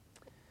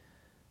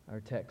Our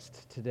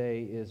text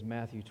today is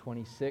Matthew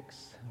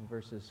 26,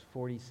 verses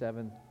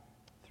 47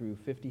 through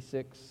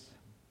 56.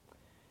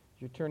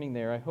 If you're turning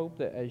there, I hope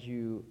that as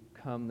you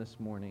come this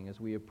morning, as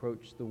we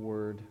approach the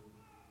Word,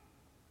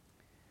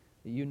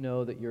 that you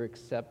know that your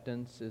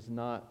acceptance is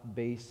not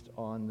based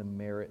on the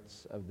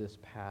merits of this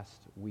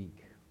past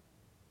week.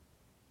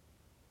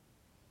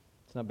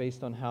 It's not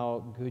based on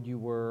how good you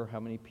were,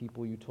 how many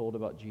people you told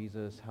about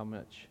Jesus, how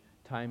much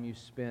time you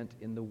spent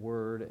in the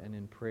Word and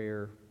in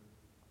prayer.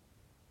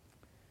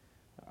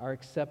 Our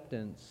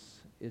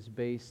acceptance is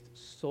based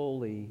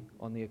solely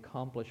on the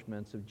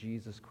accomplishments of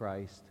Jesus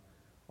Christ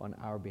on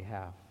our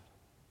behalf.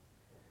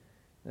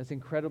 That's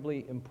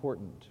incredibly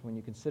important when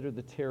you consider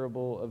the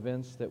terrible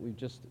events that we've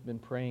just been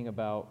praying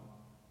about.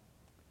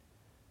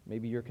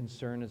 Maybe your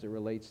concern as it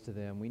relates to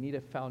them. We need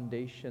a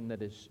foundation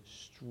that is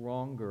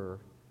stronger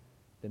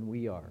than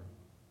we are.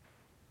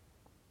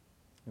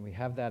 And we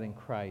have that in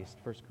Christ.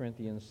 1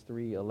 Corinthians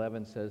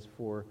 3:11 says,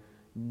 "For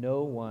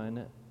no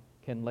one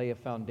can lay a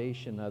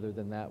foundation other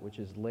than that which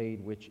is laid,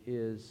 which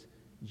is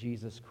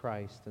Jesus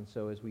Christ." And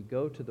so as we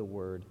go to the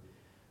Word,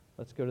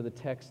 let's go to the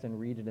text and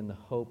read it in the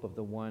hope of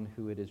the one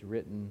who it is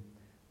written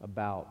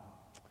about.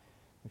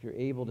 If you're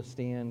able to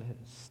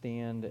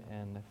stand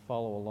and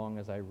follow along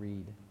as I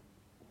read.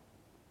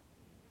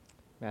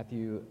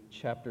 Matthew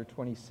chapter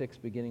 26,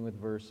 beginning with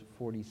verse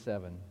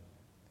 47.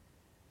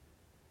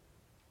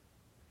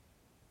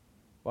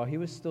 While he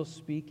was still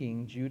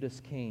speaking, Judas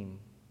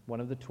came, one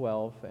of the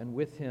 12, and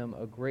with him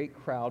a great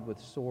crowd with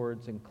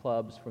swords and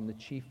clubs from the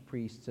chief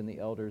priests and the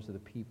elders of the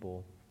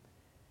people.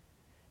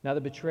 Now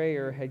the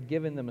betrayer had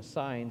given them a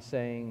sign,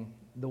 saying,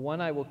 "The one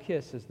I will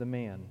kiss is the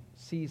man.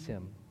 Seize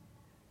him."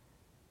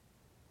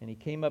 And he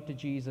came up to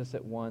Jesus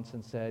at once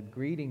and said,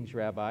 "Greetings,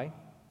 Rabbi."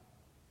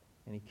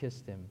 And he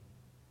kissed him.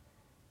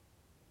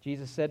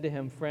 Jesus said to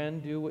him,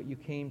 "Friend, do what you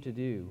came to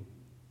do."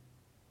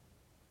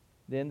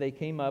 Then they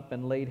came up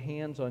and laid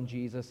hands on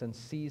Jesus and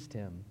seized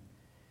him.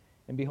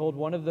 And behold,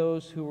 one of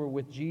those who were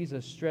with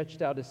Jesus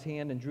stretched out his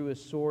hand and drew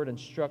his sword and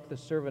struck the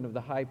servant of the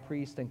high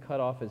priest and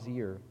cut off his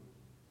ear.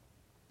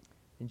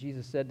 And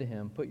Jesus said to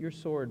him, "Put your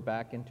sword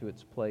back into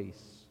its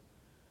place,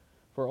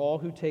 for all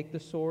who take the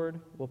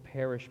sword will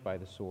perish by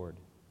the sword.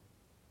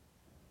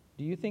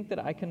 Do you think that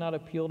I cannot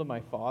appeal to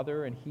my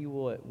Father, and he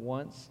will at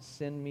once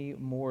send me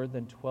more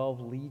than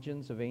 12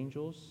 legions of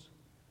angels?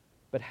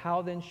 But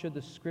how then should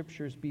the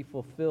Scriptures be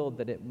fulfilled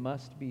that it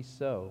must be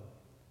so?"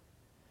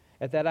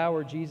 At that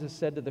hour Jesus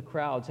said to the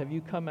crowds, "Have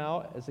you come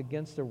out as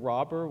against a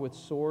robber with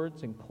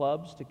swords and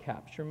clubs to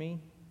capture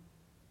me?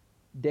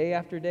 Day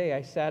after day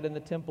I sat in the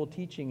temple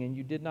teaching, and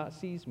you did not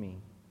seize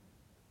me.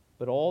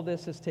 But all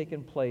this has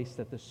taken place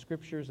that the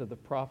Scriptures of the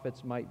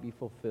prophets might be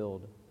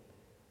fulfilled."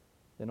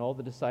 Then all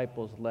the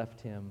disciples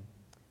left him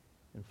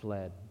and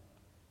fled.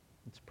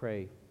 Let's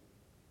pray.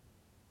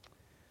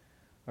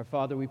 Our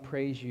Father, we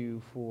praise you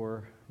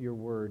for your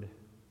word.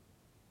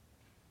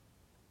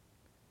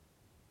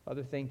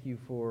 Father, thank you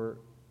for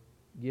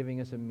giving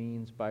us a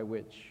means by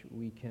which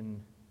we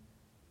can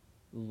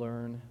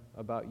learn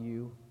about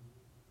you,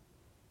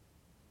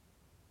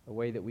 a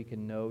way that we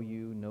can know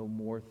you, know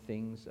more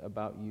things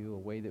about you, a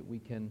way that we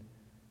can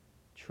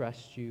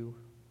trust you,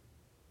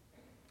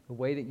 a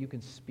way that you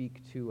can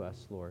speak to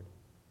us, Lord.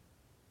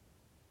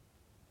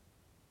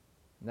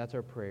 And that's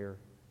our prayer.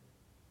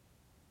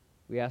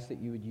 We ask that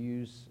you would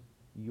use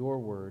your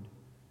word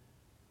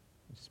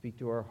and speak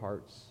to our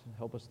hearts,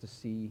 help us to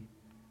see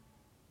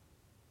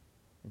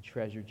and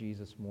treasure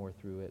Jesus more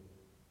through it.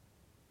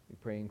 We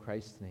pray in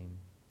Christ's name.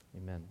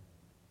 Amen.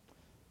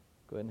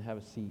 Go ahead and have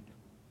a seat.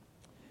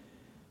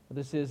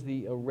 This is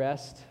the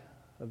arrest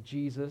of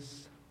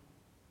Jesus.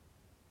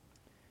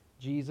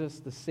 Jesus,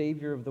 the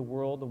Savior of the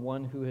world, the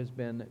one who has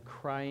been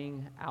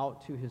crying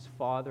out to his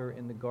Father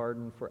in the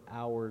garden for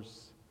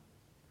hours,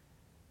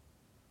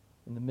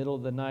 in the middle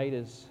of the night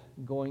is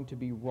going to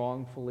be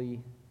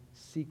wrongfully,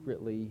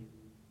 secretly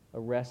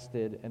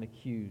arrested and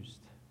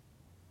accused.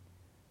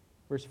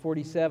 Verse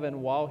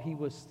 47, while he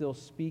was still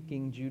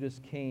speaking, Judas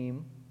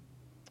came,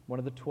 one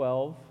of the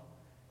 12,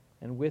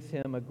 and with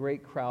him a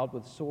great crowd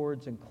with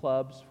swords and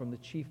clubs from the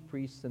chief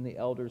priests and the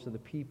elders of the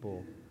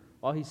people.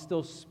 While he's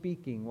still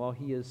speaking, while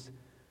he is,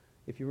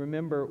 if you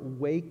remember,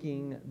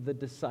 waking the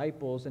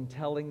disciples and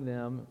telling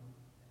them,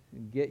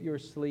 "Get your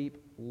sleep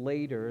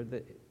later,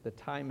 the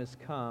time has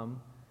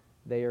come,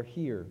 they are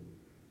here."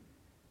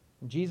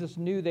 Jesus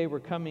knew they were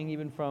coming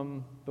even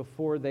from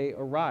before they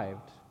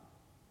arrived.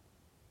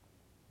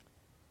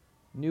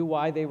 Knew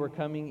why they were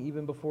coming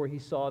even before he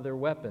saw their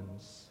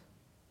weapons.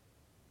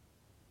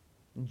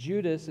 And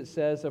Judas, it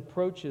says,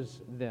 approaches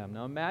them.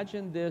 Now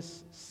imagine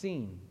this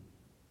scene.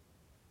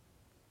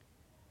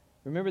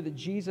 Remember that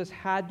Jesus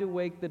had to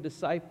wake the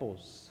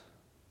disciples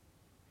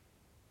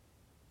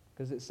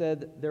because it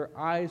said their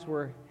eyes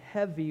were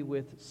heavy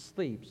with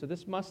sleep. So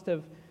this must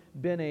have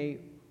been a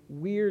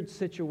weird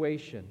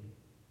situation.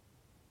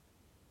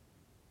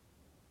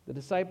 The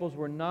disciples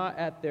were not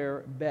at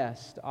their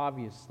best,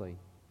 obviously.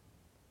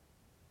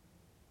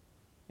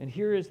 And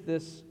here is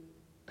this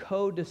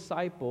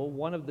co-disciple,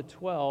 one of the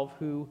 12,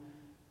 who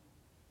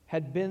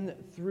had been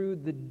through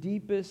the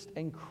deepest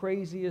and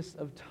craziest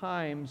of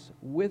times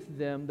with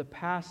them the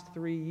past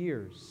 3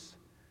 years.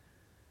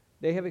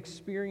 They have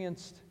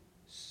experienced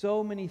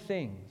so many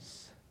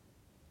things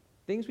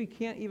we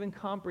can't even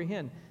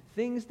comprehend,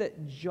 things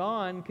that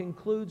John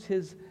concludes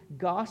his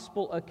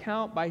gospel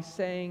account by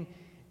saying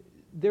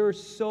there are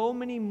so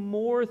many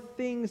more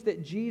things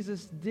that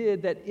Jesus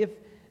did that if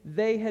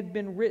they had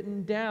been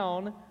written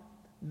down,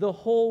 the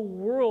whole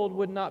world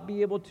would not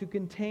be able to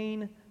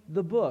contain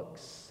the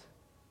books.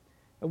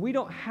 And we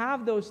don't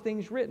have those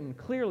things written.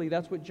 Clearly,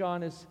 that's what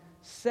John is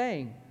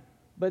saying.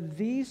 But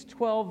these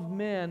 12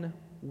 men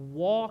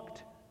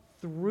walked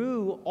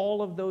through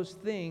all of those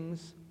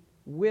things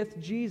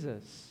with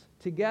Jesus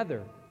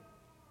together.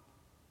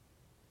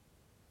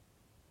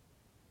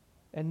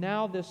 And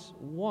now this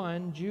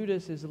one,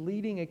 Judas, is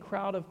leading a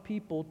crowd of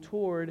people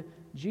toward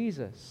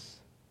Jesus.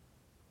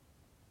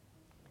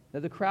 Now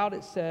the crowd,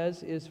 it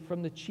says, is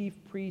from the chief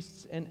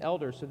priests and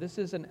elders. So this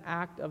is an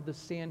act of the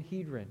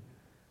Sanhedrin.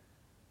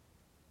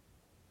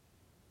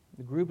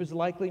 The group is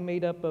likely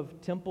made up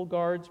of temple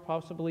guards,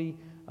 possibly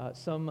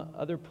some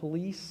other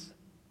police.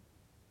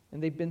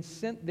 And they've been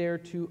sent there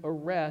to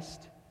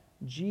arrest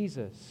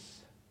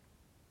Jesus.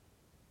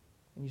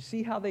 And you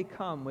see how they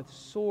come with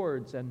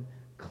swords and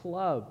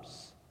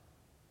clubs.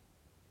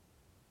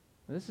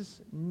 Now, this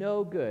is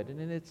no good,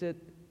 and it's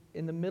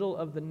in the middle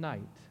of the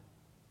night.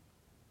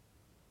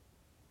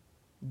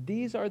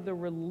 These are the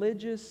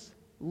religious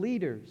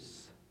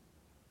leaders.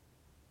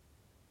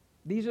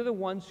 These are the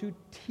ones who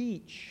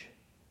teach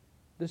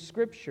the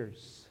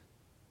Scriptures.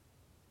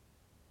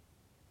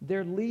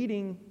 They're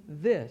leading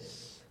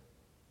this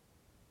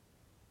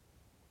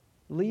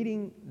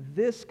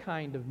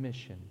kind of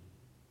mission.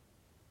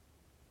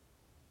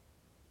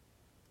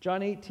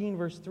 John 18,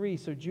 verse 3,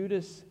 so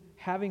Judas,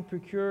 having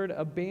procured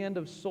a band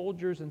of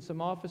soldiers and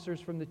some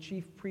officers from the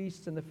chief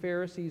priests and the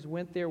Pharisees,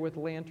 went there with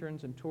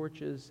lanterns and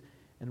torches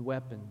and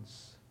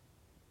weapons.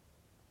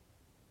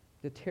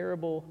 The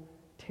terrible,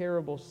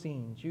 terrible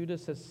scene.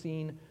 Judas has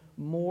seen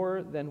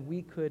more than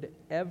we could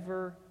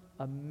ever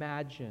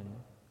imagine.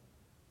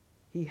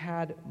 He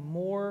had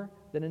more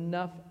than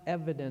enough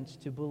evidence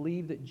to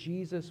believe that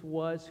Jesus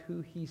was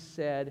who he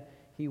said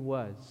he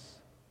was.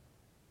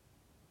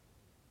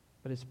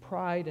 But his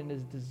pride and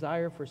his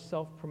desire for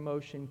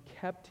self-promotion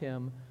kept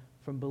him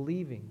from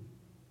believing,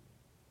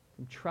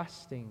 from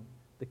trusting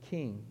the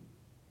king.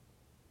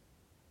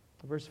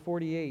 Verse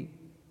 48.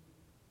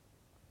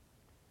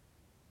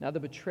 Now the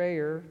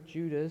betrayer,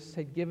 Judas,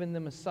 had given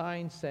them a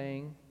sign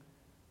saying,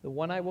 "The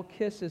one I will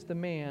kiss is the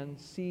man,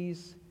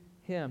 seize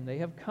him." They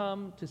have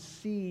come to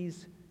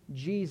seize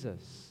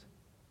Jesus,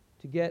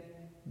 to get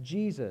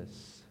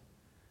Jesus.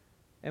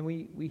 And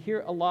we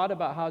hear a lot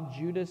about how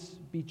Judas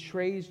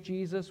betrays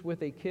Jesus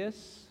with a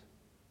kiss,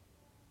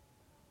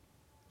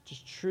 which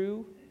is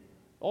true.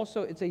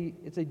 Also, it's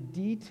a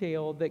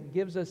detail that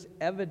gives us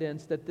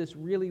evidence that this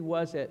really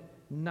was at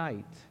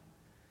night.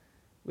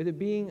 With it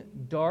being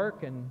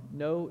dark and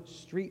no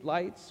street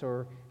lights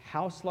or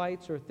house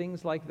lights or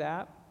things like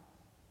that,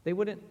 they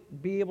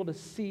wouldn't be able to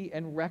see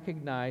and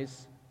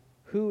recognize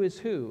who is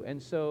who.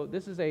 And so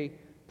this is a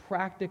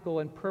practical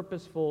and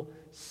purposeful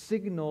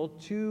signal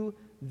to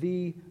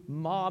the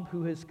mob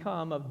who has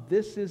come of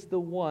this is the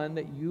one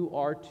that you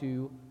are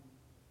to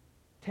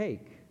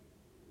take,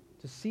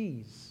 to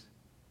seize.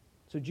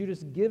 So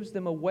Judas gives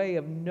them a way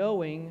of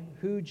knowing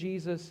who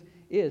Jesus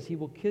is. He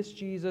will kiss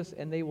Jesus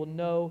and they will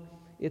know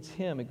it's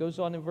him. It goes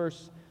on in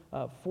verse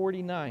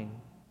 49.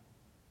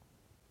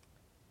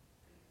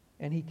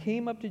 And he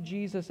came up to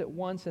Jesus at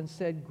once and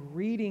said,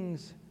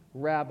 "Greetings,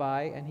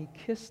 Rabbi," and he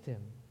kissed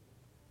him.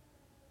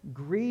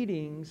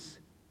 Greetings,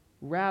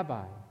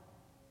 Rabbi.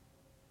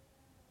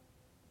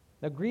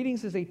 Now,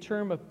 greetings is a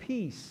term of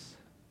peace.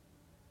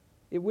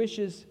 It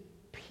wishes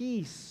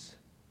peace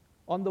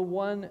on the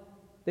one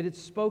that it's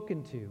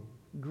spoken to.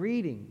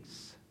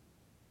 Greetings.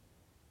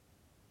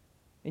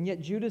 And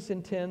yet Judas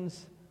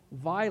intends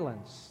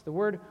violence. The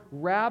word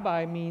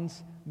rabbi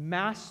means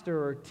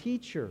master or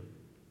teacher.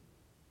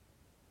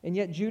 And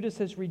yet Judas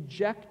has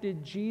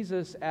rejected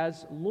Jesus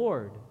as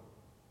Lord.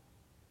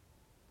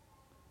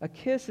 A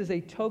kiss is a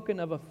token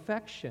of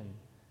affection.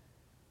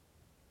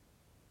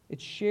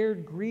 It's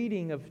shared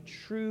greeting of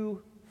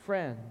true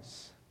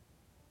friends.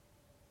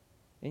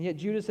 And yet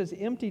Judas has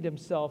emptied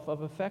himself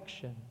of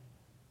affection.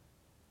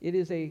 It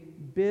is a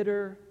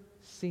bitter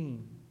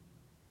scene.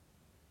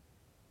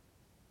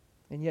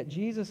 And yet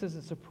Jesus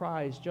isn't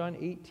surprised. John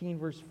 18,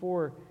 verse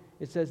 4,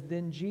 it says,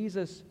 "Then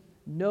Jesus,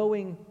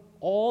 knowing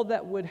all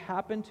that would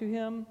happen to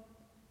him,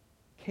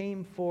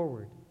 came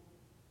forward,"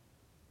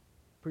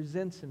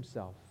 presents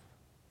himself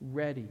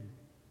ready,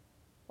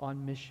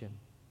 on mission.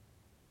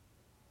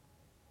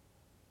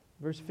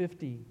 Verse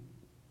 50.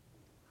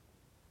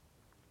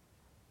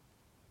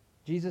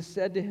 Jesus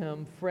said to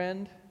him,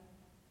 "Friend,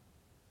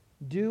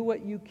 do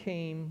what you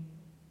came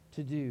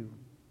to do."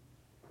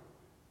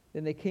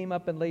 Then they came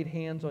up and laid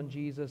hands on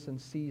Jesus and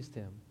seized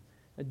him.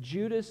 Now,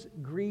 Judas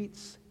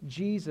greets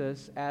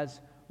Jesus as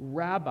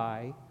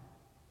Rabbi,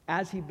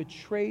 as he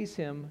betrays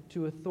him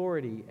to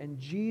authority. And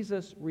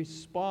Jesus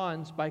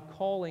responds by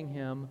calling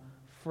him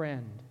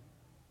friend.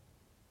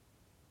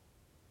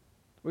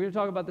 We're going to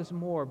talk about this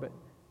more, but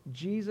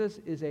Jesus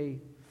is a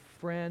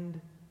friend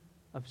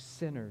of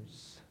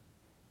sinners.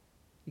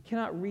 You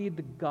cannot read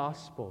the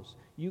Gospels.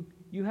 You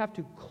have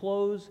to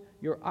close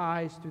your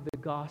eyes through the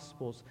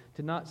Gospels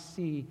to not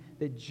see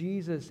that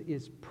Jesus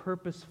is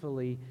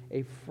purposefully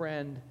a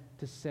friend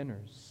to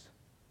sinners.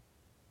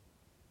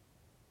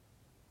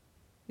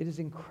 It is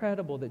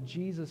incredible that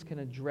Jesus can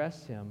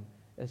address him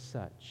as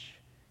such.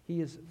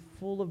 He is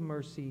full of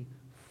mercy,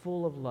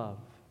 full of love.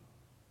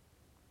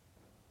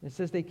 It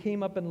says they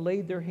came up and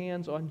laid their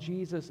hands on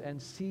Jesus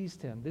and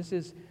seized him. This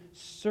is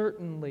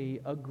certainly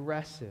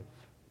aggressive.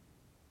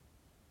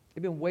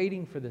 They've been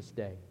waiting for this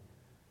day.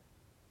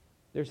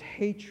 There's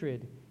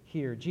hatred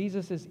here.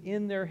 Jesus is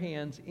in their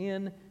hands,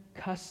 in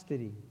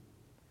custody.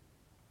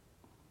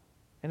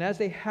 And as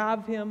they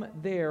have him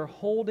there,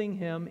 holding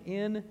him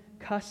in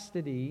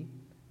custody,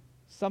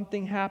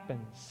 something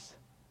happens.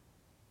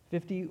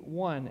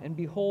 51, and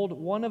behold,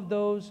 one of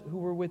those who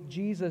were with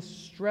Jesus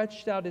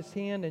stretched out his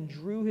hand and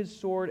drew his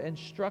sword and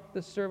struck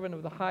the servant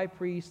of the high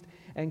priest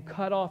and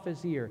cut off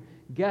his ear.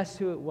 Guess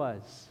who it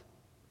was?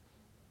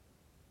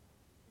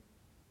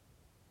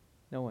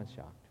 No one's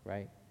shocked,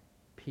 right?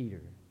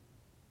 Peter.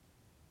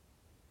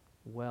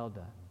 Well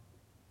done,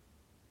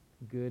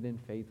 good and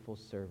faithful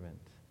servant.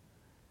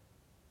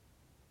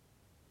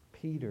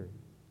 Peter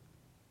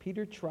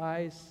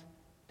tries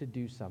to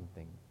do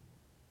something,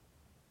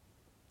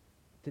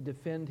 to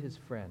defend his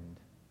friend.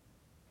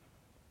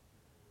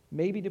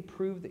 Maybe to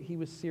prove that he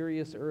was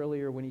serious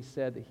earlier when he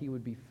said that he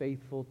would be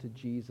faithful to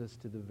Jesus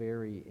to the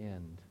very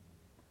end.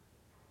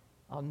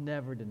 I'll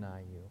never deny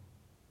you.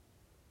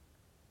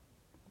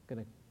 I'm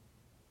going to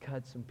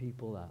cut some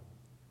people up.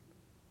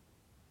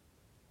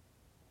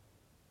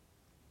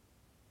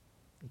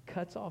 He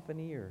cuts off an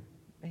ear.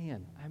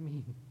 Man.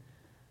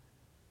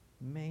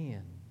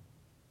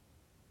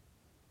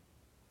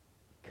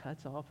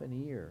 Cuts off an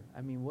ear.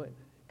 What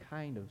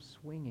kind of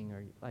swinging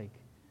are you like?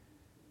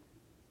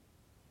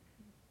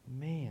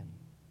 Man.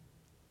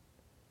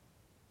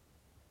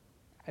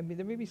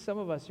 There may be some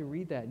of us who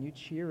read that and you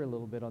cheer a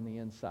little bit on the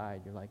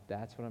inside. You're like,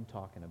 that's what I'm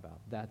talking about.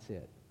 That's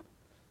it.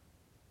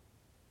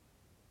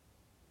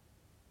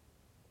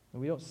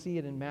 And we don't see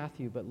it in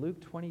Matthew, but Luke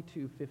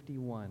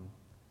 22:51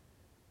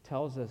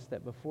 tells us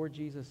that before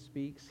Jesus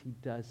speaks, he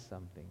does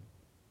something.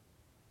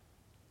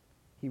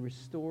 He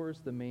restores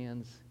the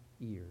man's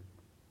ear.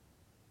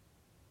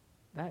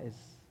 That is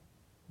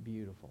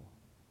beautiful.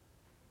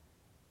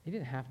 He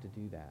didn't have to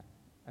do that.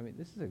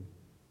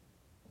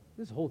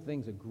 This whole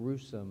thing's a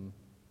gruesome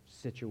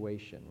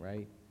situation,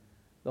 right?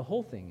 The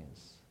whole thing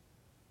is.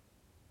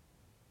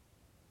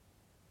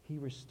 He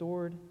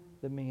restored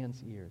the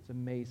man's ear. It's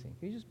amazing.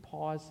 Can you just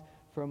pause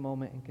for a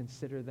moment and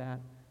consider that?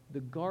 The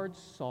guards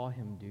saw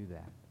him do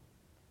that.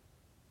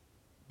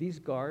 These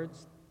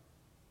guards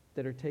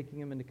that are taking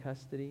him into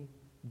custody,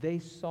 they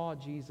saw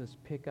Jesus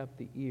pick up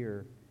the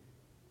ear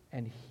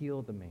and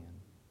heal the man.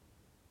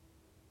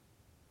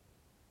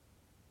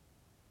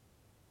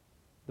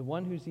 The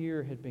one whose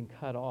ear had been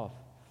cut off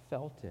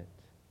felt it.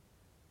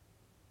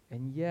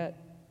 And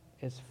yet,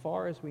 as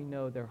far as we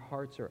know, their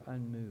hearts are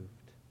unmoved.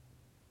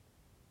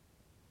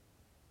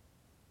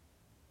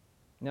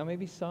 Now,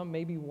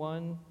 maybe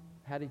one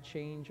had a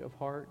change of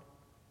heart,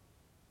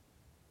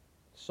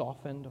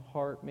 softened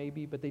heart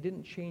maybe, but they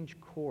didn't change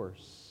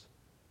course.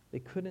 They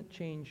couldn't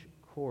change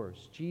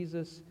course.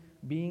 Jesus,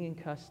 being in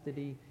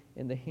custody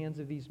in the hands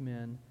of these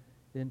men,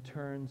 then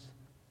turns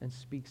and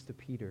speaks to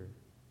Peter.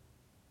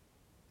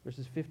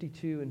 Verses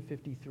 52 and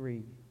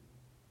 53.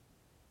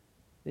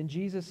 Then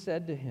Jesus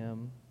said to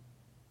him,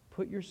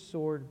 "Put your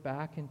sword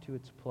back into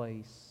its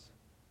place.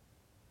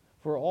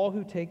 For all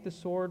who take the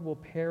sword will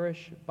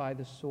perish by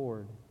the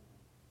sword.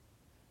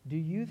 Do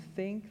you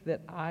think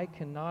that I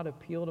cannot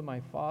appeal to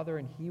my Father,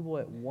 and he will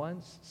at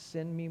once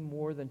send me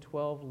more than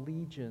 12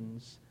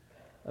 legions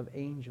of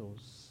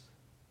angels?"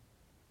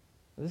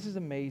 Now, this is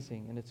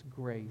amazing, and it's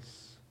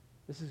grace.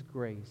 This is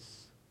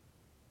grace.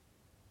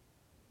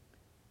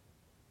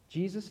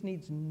 Jesus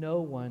needs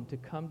no one to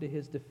come to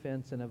his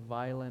defense in a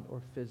violent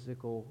or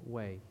physical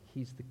way.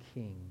 He's the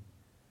king,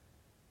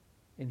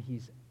 and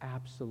he's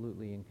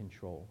absolutely in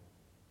control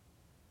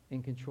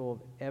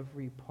of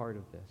every part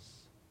of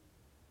this.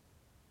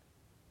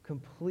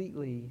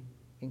 Completely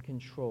in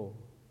control.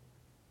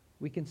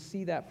 We can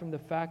see that from the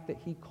fact that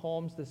he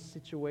calms the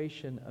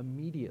situation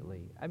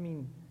immediately.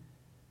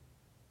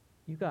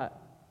 You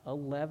got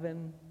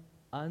 11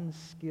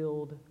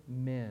 unskilled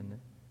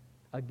men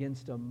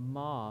against a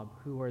mob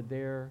who are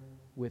there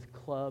with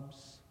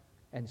clubs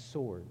and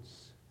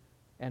swords.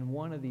 And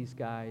one of these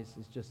guys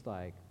is just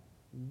like,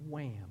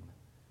 wham.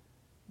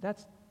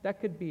 That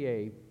could be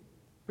a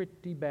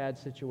pretty bad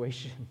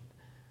situation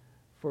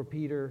for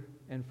Peter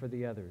and for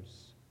the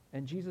others.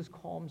 And Jesus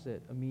calms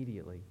it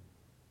immediately.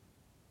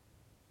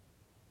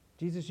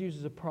 Jesus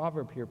uses a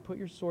proverb here: put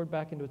your sword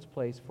back into its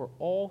place, for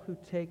all who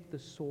take the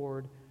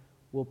sword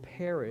will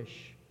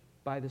perish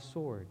by the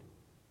sword.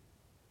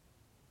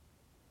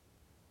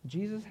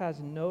 Jesus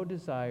has no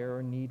desire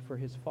or need for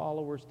his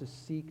followers to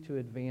seek to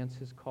advance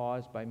his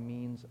cause by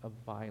means of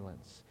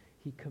violence.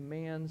 He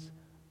commands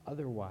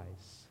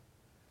otherwise.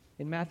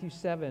 In Matthew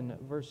 7,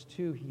 verse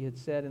 2, he had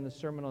said in the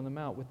Sermon on the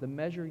Mount, with the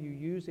measure you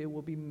use, it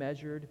will be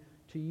measured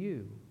to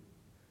you.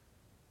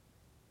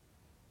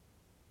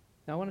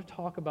 Now I want to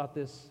talk about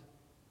this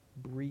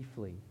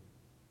briefly.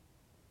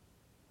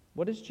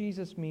 What does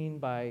Jesus mean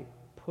by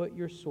put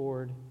your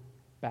sword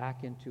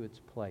back into its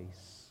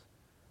place?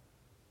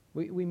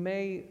 We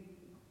may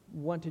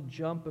want to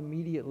jump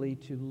immediately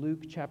to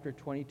Luke chapter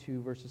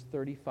 22, verses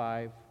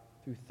 35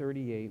 through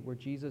 38, where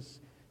Jesus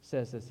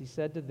says this. He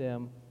said to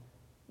them,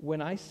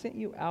 when I sent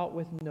you out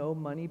with no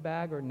money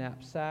bag or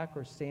knapsack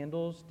or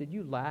sandals, did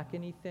you lack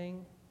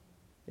anything?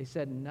 They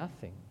said,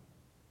 nothing.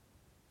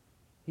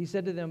 He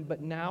said to them,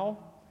 but now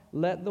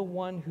let the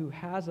one who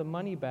has a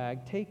money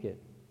bag take it,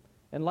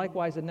 and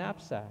likewise a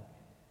knapsack.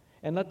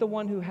 And let the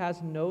one who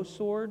has no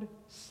sword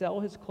sell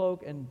his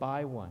cloak and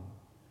buy one.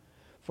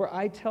 For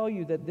I tell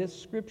you that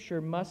this scripture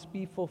must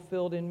be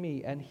fulfilled in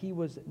me, and he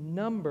was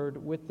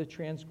numbered with the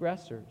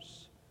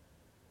transgressors.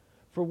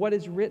 For what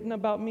is written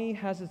about me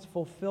has its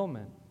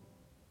fulfillment.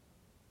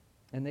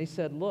 And they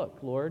said, look,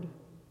 Lord,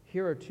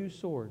 here are 2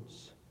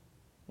 swords.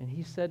 And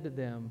he said to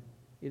them,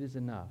 it is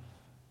enough.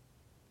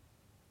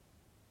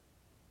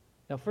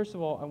 Now, first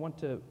of all, I want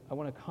to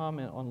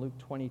comment on Luke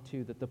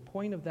 22, that the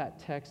point of that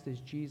text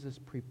is Jesus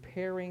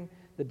preparing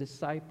the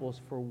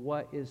disciples for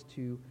what is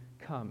to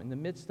come. In the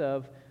midst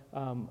of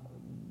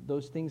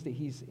those things that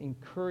he's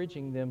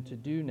encouraging them to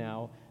do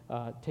now,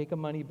 take a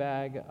money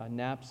bag, a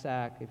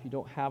knapsack. If you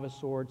don't have a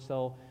sword,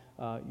 sell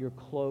your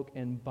cloak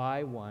and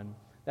buy one.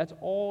 That's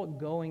all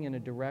going in a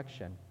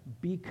direction.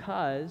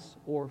 Because,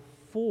 or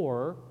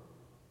for,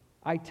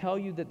 I tell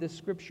you that this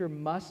scripture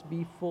must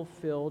be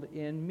fulfilled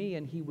in me.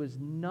 And he was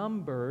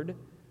numbered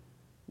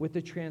with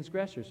the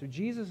transgressors. So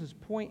Jesus'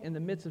 point in the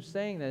midst of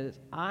saying that is,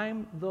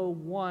 I'm the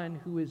one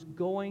who is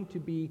going to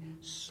be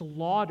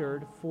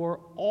slaughtered for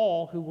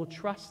all who will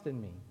trust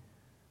in me.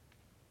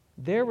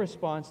 Their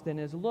response then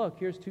is, look,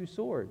 here's 2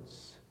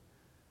 swords.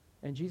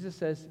 And Jesus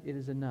says, it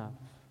is enough.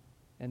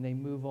 And they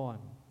move on.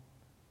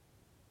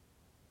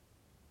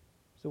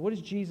 So what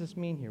does Jesus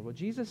mean here? Well,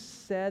 Jesus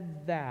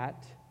said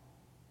that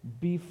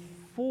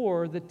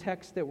before the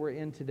text that we're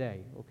in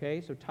today.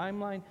 Okay, so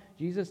timeline,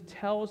 Jesus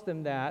tells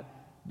them that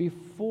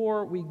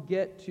before we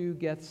get to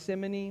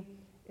Gethsemane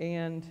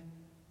and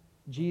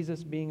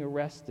Jesus being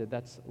arrested.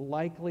 That's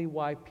likely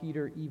why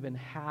Peter even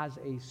has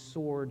a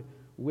sword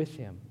with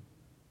him.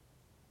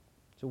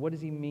 So what does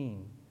he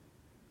mean?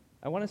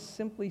 I want to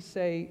simply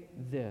say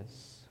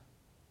this.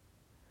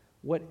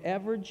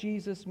 Whatever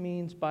Jesus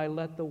means by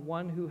let the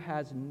one who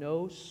has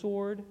no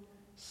sword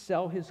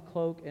sell his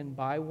cloak and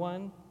buy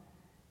one,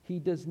 he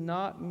does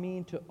not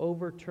mean to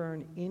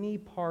overturn any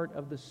part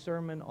of the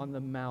Sermon on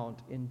the Mount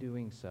in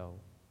doing so.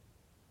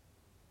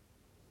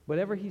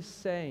 Whatever he's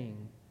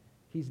saying,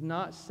 he's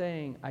not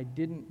saying, I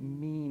didn't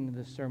mean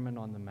the Sermon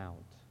on the Mount.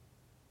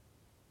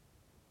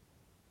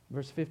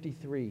 Verse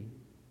 53,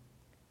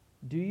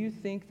 do you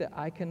think that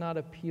I cannot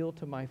appeal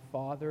to my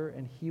Father,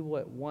 and he will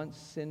at once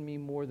send me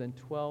more than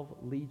 12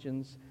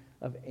 legions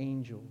of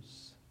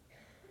angels?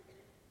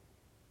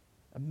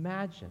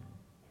 Imagine.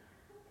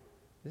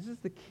 This is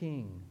the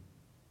king.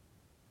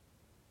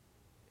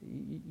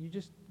 You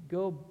just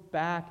go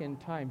back in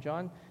time.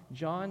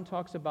 John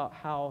talks about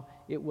how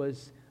it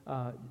was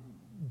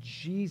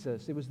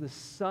Jesus, it was the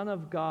Son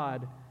of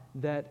God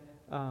that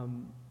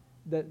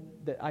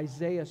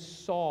Isaiah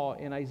saw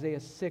in Isaiah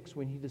 6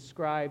 when he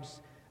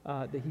describes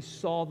that he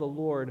saw the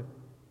Lord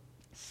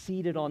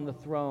seated on the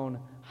throne,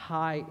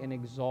 high and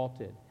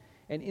exalted.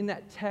 And in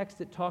that text,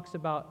 it talks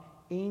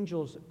about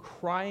angels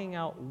crying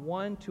out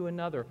one to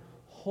another,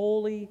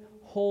 holy,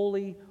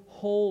 holy,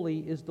 holy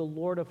is the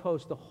Lord of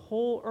hosts. The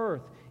whole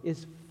earth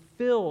is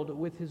filled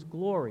with his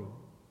glory.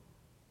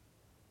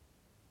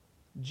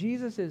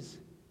 Jesus is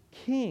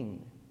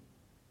king.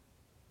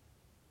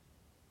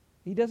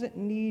 He doesn't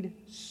need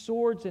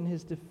swords in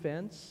his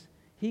defense.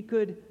 He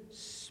could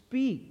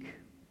speak.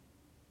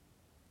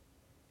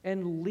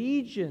 And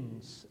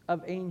legions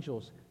of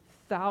angels,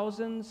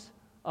 thousands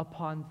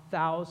upon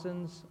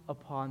thousands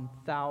upon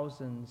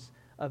thousands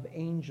of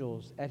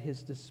angels at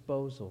his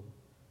disposal.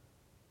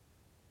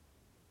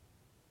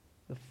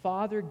 The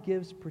Father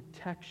gives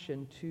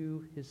protection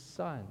to his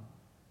Son.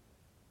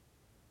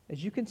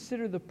 As you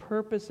consider the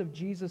purpose of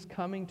Jesus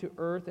coming to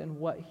earth and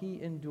what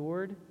he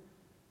endured,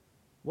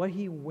 what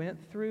he went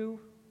through,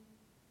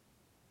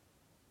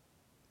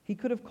 he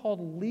could have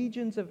called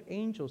legions of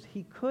angels.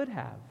 He could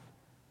have.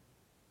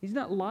 He's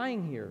not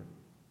lying here.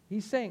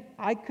 He's saying,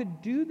 I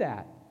could do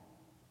that.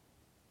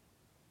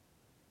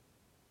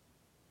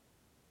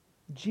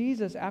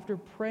 Jesus, after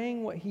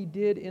praying what he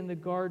did in the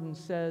garden,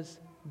 says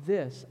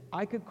this,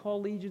 I could call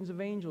legions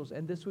of angels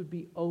and this would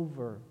be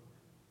over.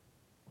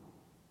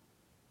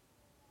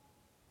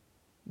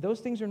 those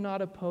things are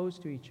not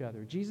opposed to each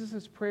other.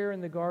 Jesus' prayer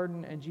in the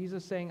garden and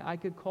Jesus saying, I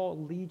could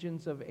call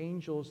legions of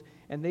angels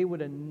and they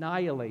would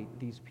annihilate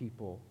these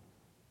people.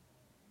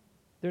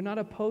 They're not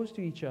opposed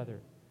to each other.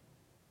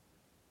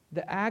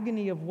 The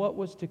agony of what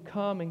was to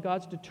come and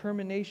God's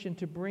determination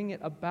to bring it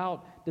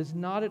about does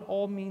not at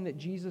all mean that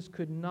Jesus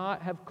could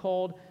not have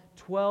called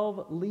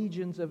 12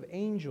 legions of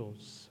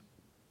angels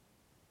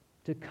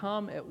to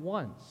come at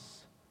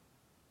once.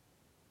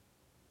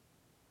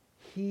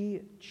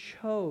 He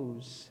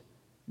chose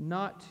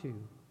not to.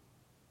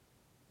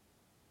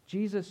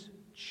 Jesus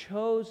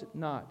chose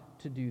not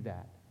to do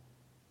that.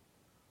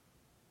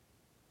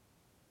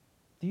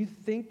 Do you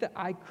think that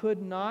I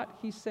could not,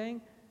 he's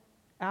saying?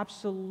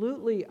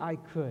 Absolutely I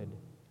could.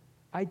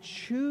 I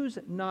choose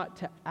not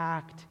to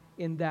act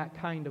in that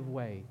kind of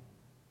way.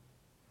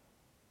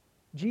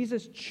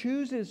 Jesus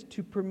chooses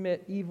to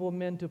permit evil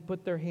men to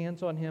put their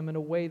hands on him in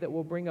a way that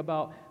will bring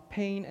about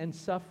pain and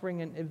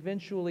suffering and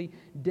eventually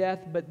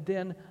death, but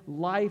then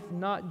life,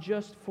 not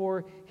just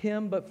for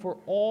him, but for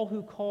all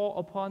who call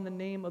upon the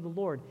name of the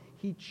Lord.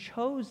 He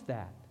chose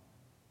that.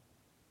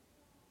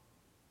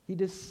 He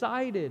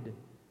decided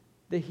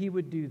that he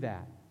would do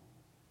that.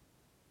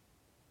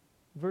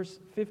 Verse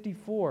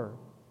 54,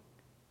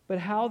 but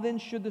how then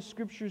should the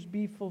Scriptures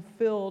be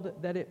fulfilled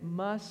that it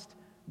must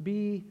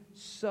be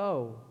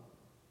so?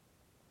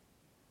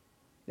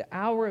 The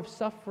hour of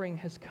suffering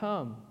has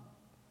come.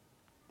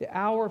 The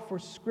hour for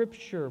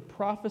Scripture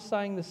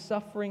prophesying the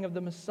suffering of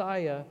the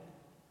Messiah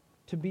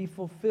to be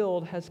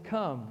fulfilled has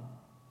come.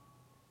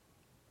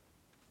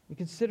 You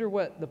consider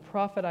what the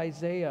prophet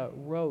Isaiah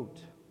wrote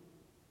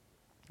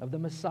of the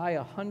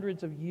Messiah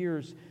hundreds of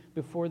years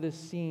before this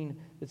scene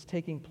that's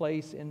taking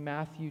place in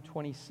Matthew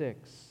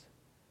 26.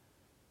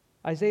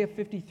 Isaiah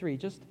 53,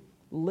 just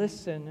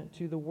listen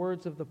to the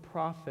words of the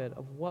prophet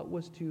of what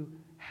was to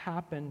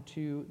happen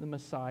to the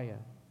Messiah.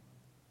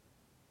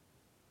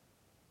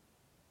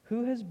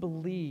 Who has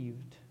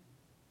believed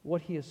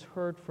what he has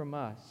heard from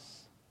us?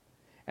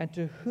 And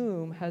to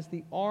whom has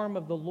the arm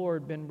of the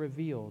Lord been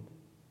revealed?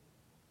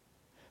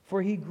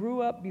 For he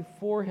grew up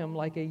before him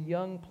like a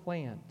young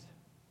plant,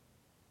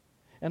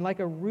 and like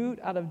a root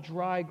out of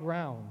dry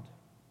ground.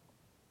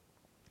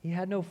 He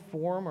had no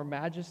form or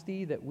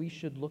majesty that we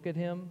should look at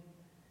him,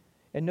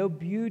 and no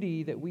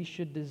beauty that we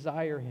should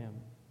desire him.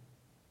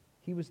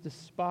 He was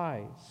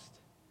despised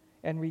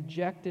and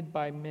rejected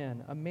by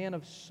men, a man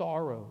of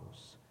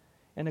sorrows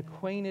and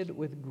acquainted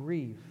with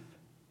grief.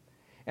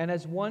 And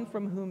as one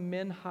from whom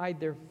men hide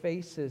their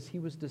faces, he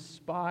was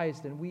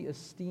despised, and we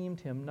esteemed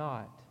him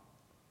not.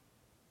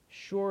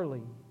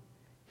 Surely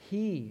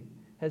he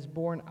has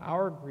borne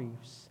our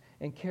griefs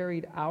and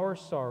carried our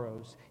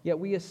sorrows, yet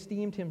we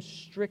esteemed him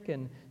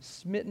stricken,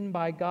 smitten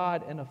by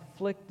God, and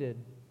afflicted.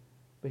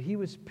 But he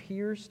was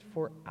pierced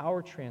for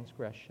our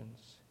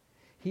transgressions.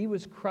 He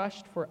was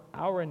crushed for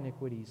our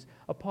iniquities.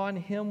 Upon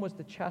him was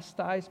the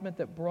chastisement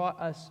that brought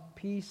us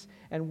peace,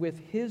 and with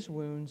his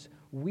wounds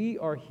we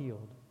are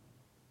healed.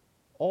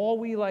 All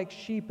we like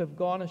sheep have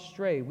gone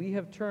astray. We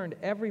have turned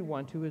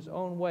everyone to his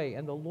own way,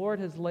 and the Lord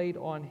has laid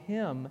on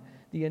him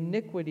the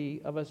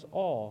iniquity of us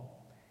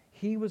all.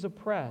 He was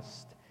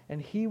oppressed, and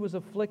he was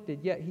afflicted,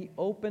 yet he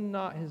opened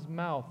not his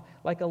mouth.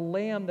 Like a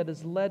lamb that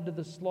is led to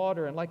the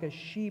slaughter, and like a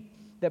sheep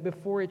that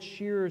before its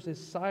shearers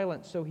is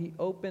silent, so he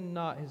opened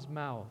not his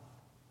mouth.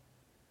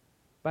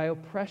 By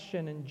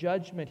oppression and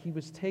judgment he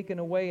was taken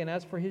away. And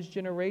as for his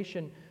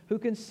generation, who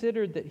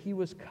considered that he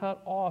was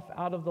cut off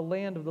out of the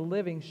land of the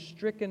living,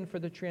 stricken for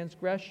the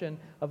transgression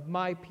of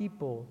my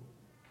people?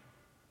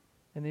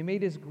 And they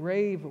made his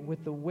grave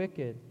with the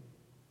wicked,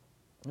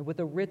 and with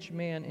a rich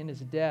man in his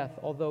death,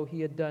 although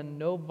he had done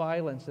no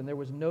violence and there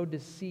was no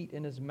deceit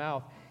in his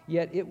mouth.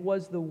 Yet it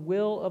was the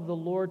will of the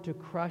Lord to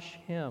crush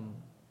him.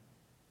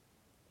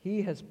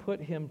 He has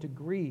put him to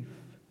grief.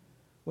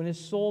 When his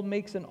soul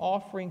makes an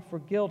offering for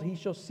guilt, he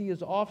shall see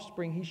his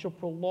offspring. He shall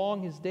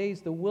prolong his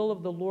days. The will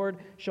of the Lord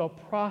shall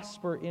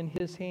prosper in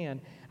his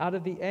hand. Out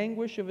of the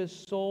anguish of his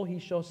soul he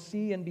shall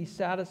see and be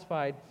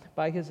satisfied.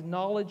 By his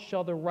knowledge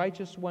shall the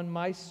righteous one,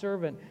 my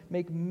servant,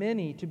 make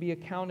many to be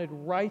accounted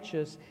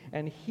righteous,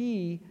 and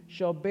he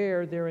shall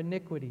bear their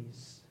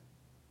iniquities.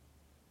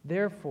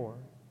 Therefore,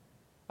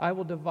 I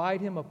will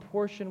divide him a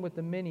portion with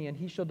the many, and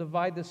he shall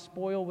divide the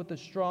spoil with the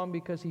strong,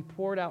 because he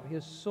poured out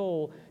his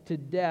soul to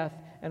death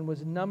and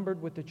was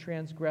numbered with the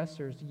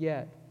transgressors.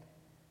 Yet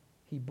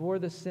he bore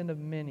the sin of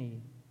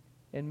many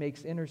and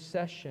makes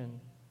intercession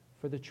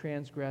for the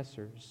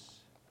transgressors.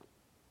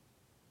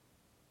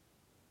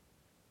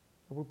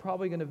 We're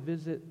probably going to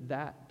visit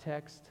that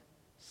text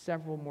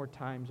several more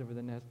times over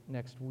the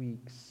next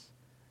weeks.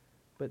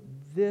 But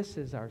this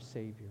is our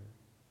Savior.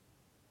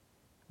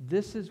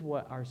 This is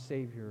what our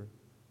Savior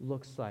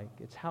looks like.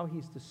 It's how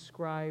he's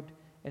described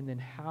and then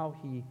how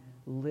he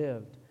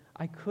lived.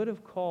 I could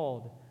have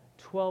called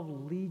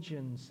 12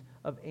 legions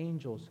of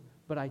angels,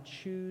 but I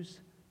choose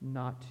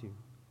not to.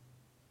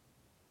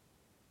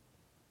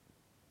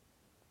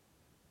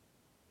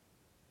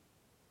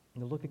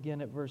 And look again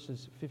at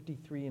verses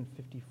 53 and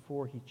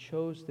 54. He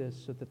chose this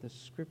so that the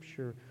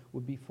Scripture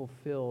would be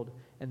fulfilled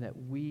and that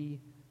we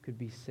could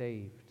be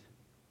saved.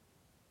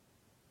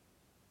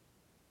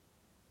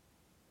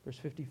 Verse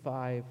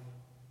 55,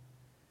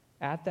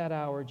 at that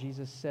hour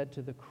Jesus said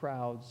to the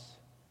crowds,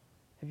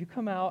 have you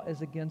come out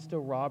as against a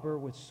robber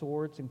with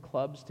swords and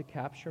clubs to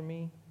capture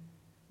me?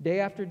 Day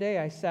after day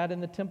I sat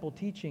in the temple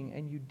teaching,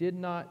 and you did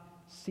not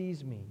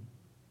seize me.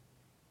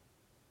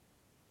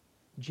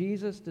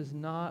 Jesus does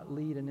not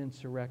lead an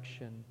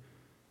insurrection.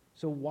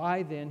 So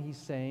why then, he's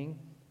saying,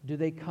 do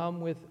they come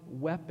with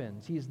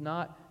weapons? He's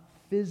not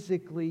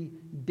physically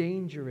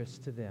dangerous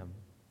to them.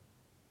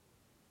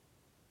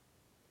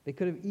 They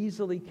could have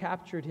easily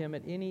captured him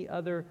at any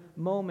other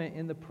moment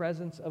in the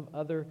presence of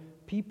other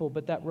people,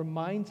 but that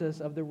reminds us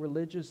of the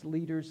religious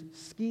leaders'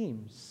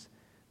 schemes.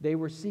 They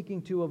were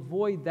seeking to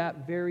avoid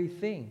that very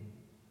thing,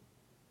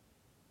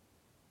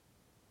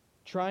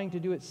 trying to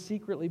do it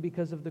secretly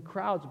because of the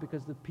crowds,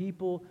 because the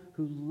people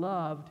who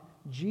loved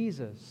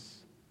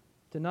Jesus,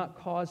 to not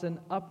cause an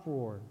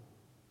uproar.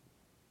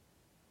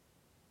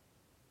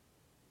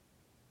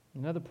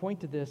 Another point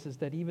to this is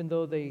that even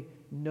though they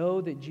know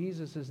that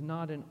Jesus is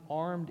not an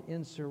armed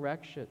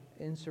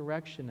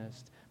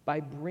insurrectionist,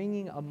 by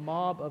bringing a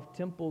mob of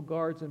temple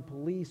guards and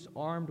police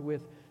armed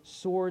with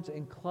swords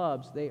and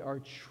clubs, they are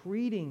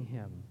treating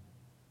him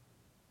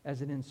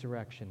as an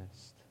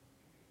insurrectionist.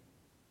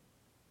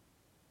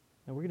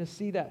 And we're going to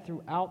see that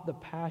throughout the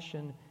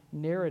Passion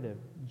narrative.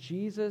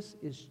 Jesus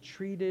is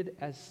treated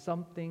as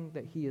something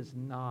that he is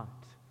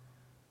not,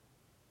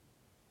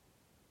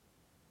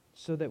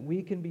 so that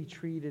we can be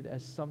treated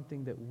as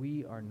something that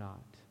we are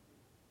not.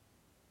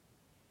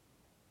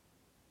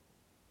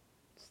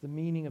 It's the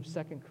meaning of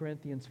 2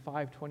 Corinthians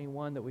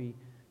 5:21 that we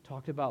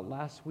talked about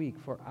last week.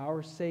 For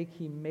our sake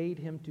he made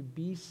him to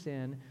be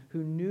sin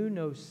who knew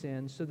no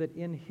sin, so that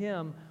in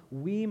him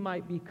we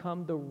might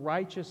become the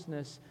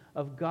righteousness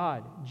of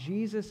God.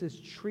 Jesus is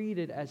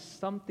treated as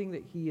something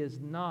that he is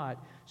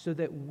not, so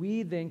that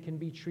we then can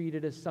be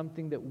treated as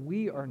something that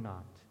we are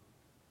not.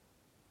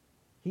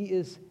 He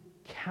is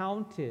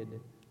counted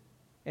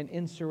an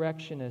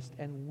insurrectionist,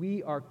 and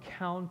we are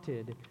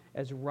counted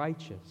as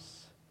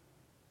righteous.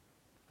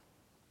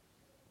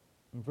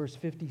 In verse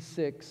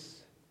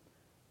 56,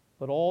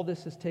 but all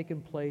this has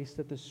taken place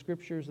that the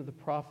scriptures of the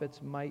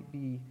prophets might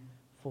be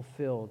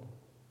fulfilled.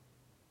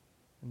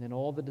 And then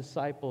all the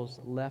disciples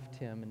left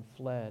him and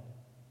fled.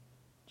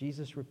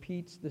 Jesus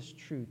repeats this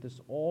truth.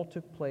 This all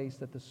took place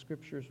that the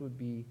scriptures would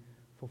be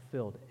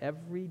fulfilled.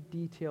 Every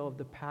detail of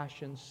the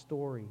Passion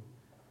story,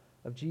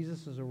 of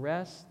Jesus'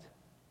 arrest,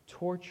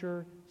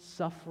 torture,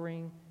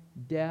 suffering,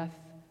 death,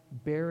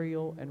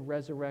 burial, and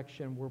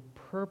resurrection were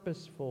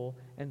purposeful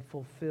and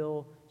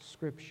fulfill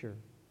Scripture.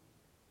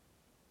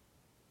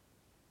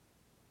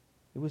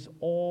 It was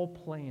all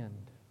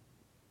planned.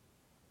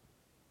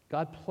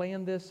 God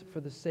planned this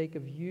for the sake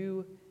of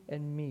you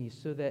and me,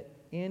 so that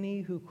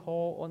any who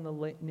call on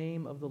the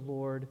name of the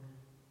Lord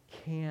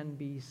can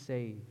be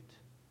saved.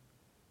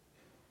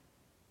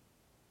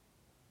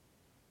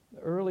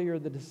 Earlier,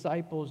 the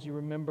disciples, you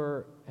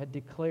remember, had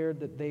declared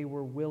that they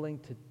were willing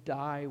to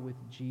die with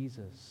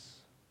Jesus.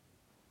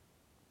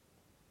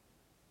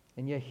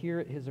 And yet here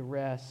at his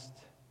arrest,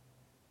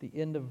 the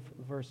end of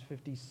verse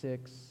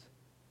 56,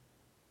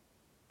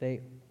 they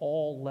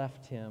all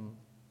left him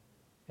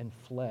and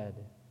fled.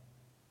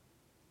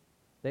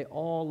 They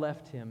all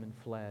left him and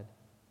fled.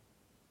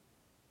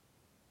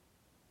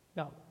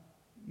 Now,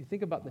 you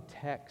think about the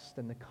text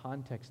and the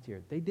context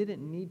here. They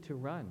didn't need to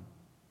run.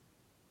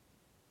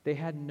 They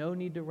had no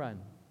need to run.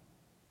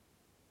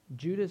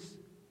 Judas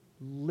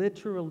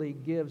literally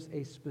gives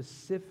a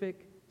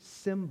specific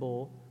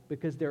symbol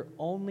because they're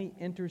only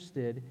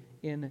interested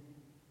in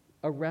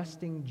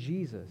arresting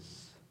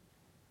Jesus.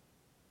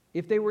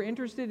 If they were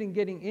interested in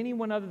getting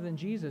anyone other than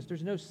Jesus,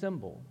 there's no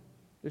symbol.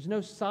 There's no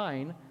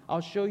sign,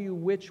 I'll show you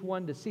which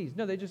one to seize.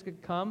 No, they just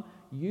could come,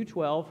 you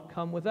 12,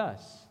 come with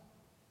us.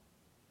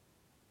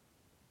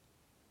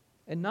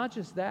 And not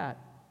just that,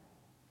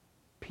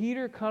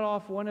 Peter cut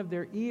off one of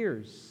their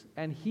ears,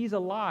 and he's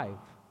alive.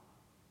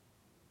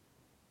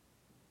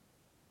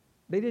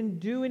 They didn't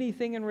do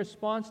anything in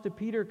response to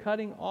Peter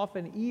cutting off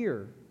an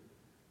ear.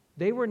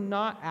 They were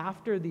not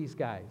after these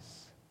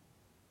guys.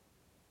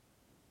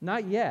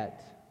 Not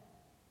yet.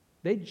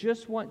 They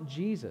just want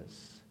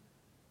Jesus.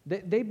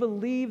 They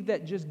believe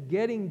that just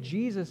getting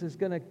Jesus is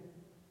going to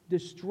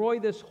destroy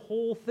this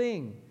whole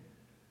thing,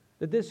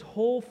 that this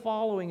whole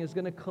following is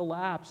going to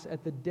collapse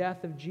at the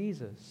death of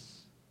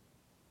Jesus.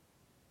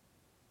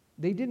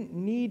 They didn't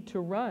need to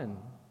run.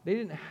 They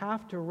didn't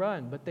have to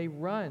run, but they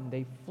run,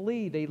 they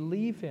flee, they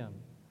leave him.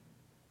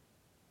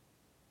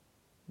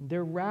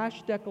 Their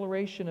rash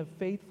declaration of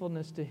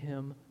faithfulness to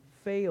him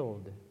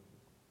failed.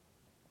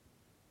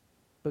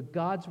 But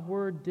God's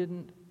word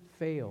didn't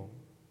fail.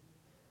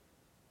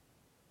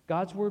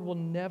 God's word will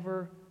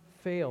never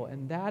fail,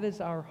 and that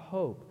is our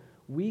hope.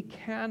 We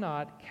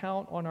cannot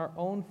count on our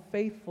own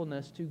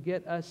faithfulness to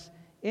get us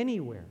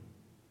anywhere.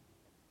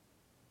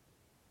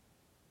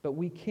 But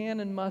we can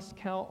and must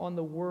count on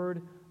the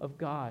Word of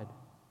God.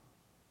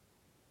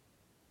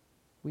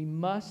 We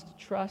must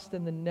trust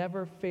in the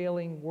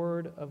never-failing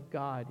Word of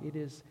God. It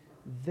is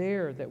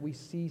there that we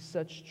see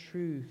such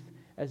truth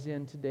as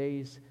in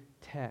today's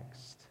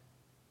text.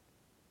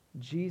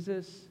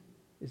 Jesus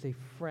is a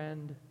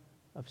friend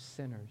of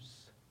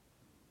sinners.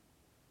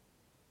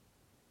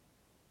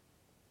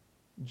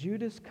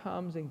 Judas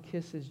comes and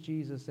kisses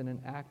Jesus in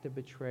an act of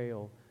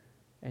betrayal,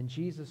 and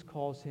Jesus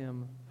calls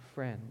him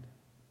friend.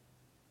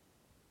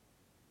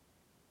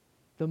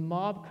 The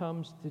mob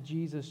comes to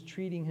Jesus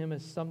treating him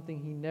as something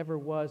he never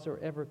was or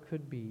ever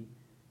could be,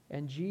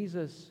 and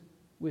Jesus,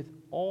 with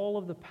all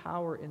of the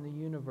power in the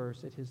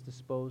universe at his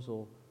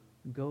disposal,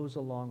 goes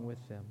along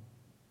with them.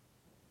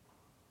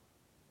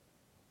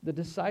 The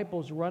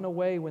disciples run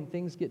away when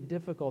things get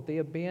difficult. They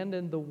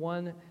abandon the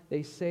one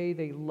they say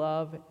they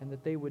love and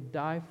that they would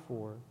die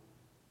for.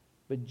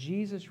 But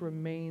Jesus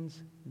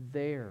remains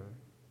there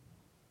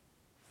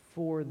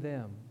for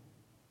them.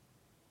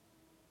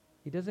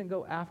 He doesn't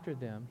go after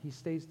them. He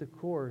stays the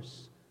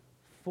course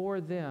for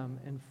them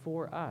and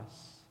for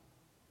us.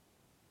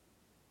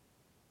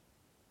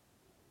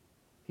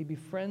 He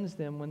befriends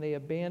them when they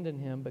abandon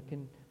him, but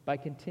by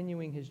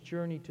continuing his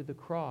journey to the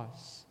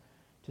cross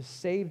to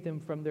save them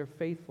from their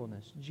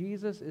faithfulness.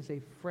 Jesus is a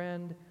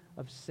friend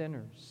of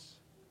sinners.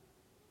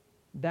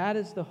 That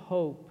is the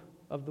hope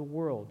of the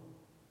world.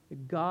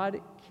 God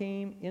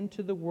came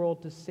into the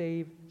world to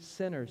save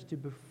sinners, to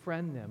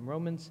befriend them.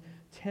 Romans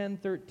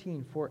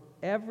 10:13, for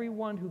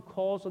everyone who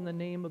calls on the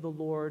name of the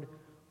Lord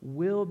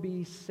will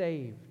be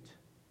saved.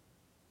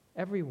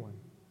 Everyone.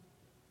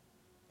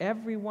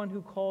 Everyone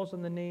who calls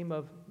on the name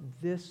of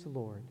this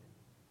Lord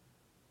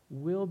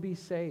will be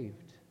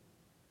saved.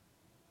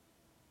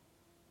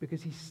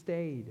 Because he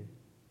stayed,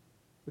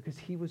 because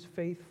he was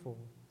faithful,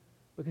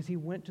 because he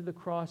went to the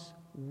cross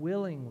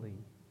willingly,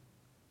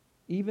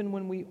 even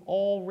when we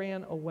all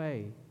ran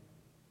away.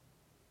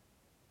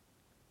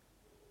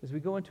 As we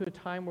go into a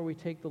time where we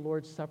take the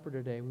Lord's Supper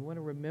today, we want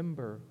to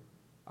remember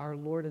our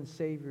Lord and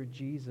Savior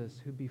Jesus,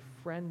 who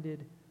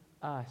befriended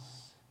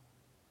us.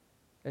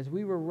 As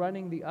we were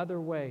running the other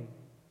way,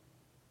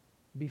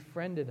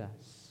 befriended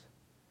us.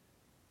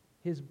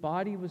 His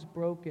body was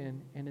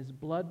broken and his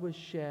blood was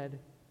shed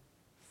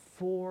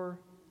for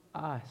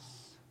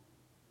us,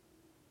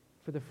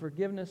 for the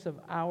forgiveness of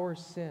our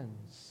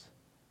sins.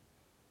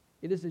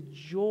 It is a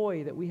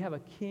joy that we have a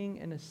King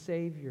and a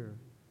Savior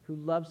who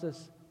loves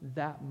us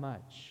that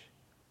much.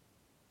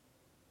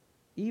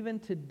 Even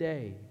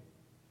today,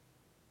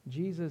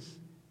 Jesus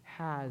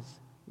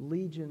has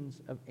legions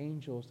of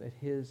angels at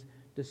his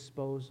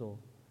disposal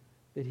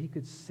that he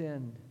could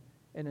send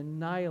and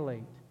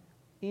annihilate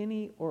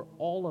any or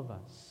all of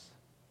us.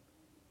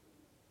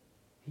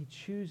 He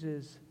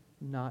chooses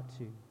not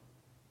to.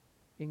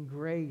 In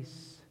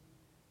grace,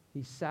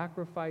 he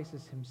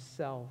sacrifices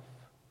himself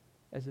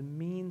as a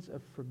means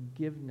of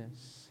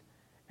forgiveness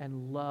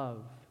and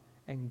love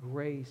and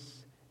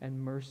grace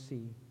and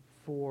mercy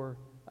for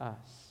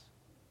us.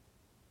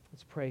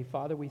 Let's pray.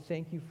 Father, we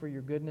thank you for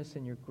your goodness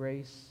and your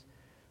grace.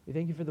 We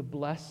thank you for the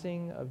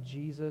blessing of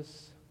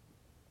Jesus,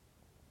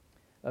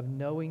 of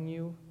knowing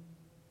you.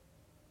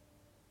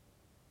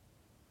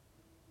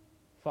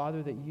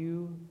 Father, that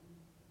you,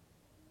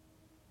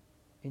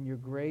 in your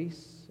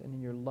grace and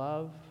in your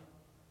love,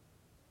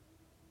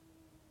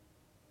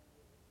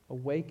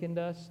 awakened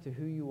us to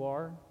who you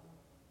are.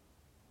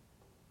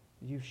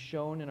 You've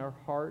shown in our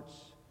hearts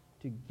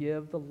to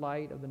give the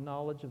light of the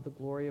knowledge of the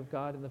glory of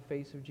God in the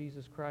face of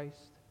Jesus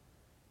Christ,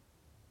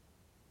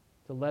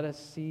 to let us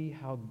see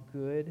how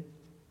good,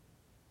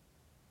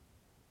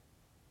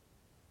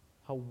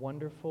 how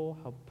wonderful,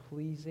 how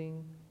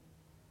pleasing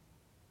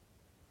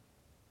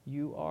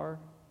you are.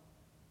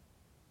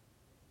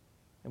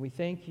 And we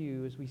thank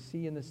you, as we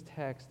see in this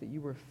text, that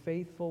you were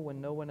faithful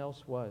when no one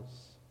else was.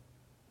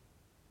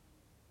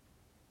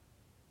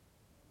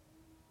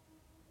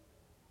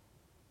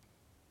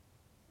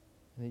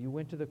 And that you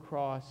went to the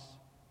cross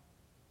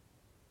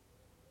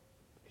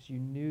because you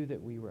knew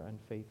that we were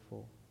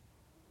unfaithful,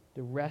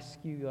 to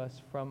rescue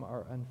us from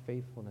our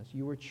unfaithfulness.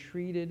 You were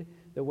treated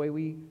the way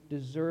we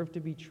deserve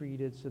to be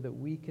treated so that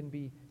we can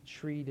be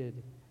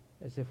treated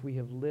as if we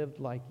have lived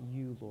like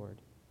you,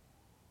 Lord.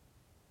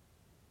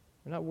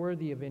 We're not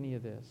worthy of any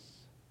of this.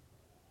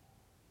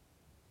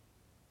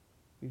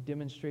 We've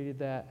demonstrated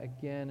that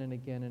again and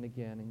again and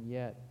again, and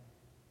yet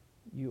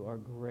you are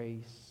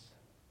grace,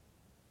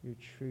 your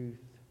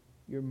truth,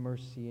 your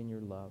mercy, and your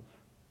love.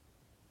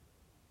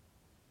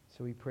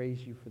 So we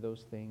praise you for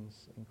those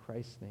things in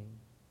Christ's name.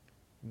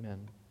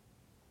 Amen.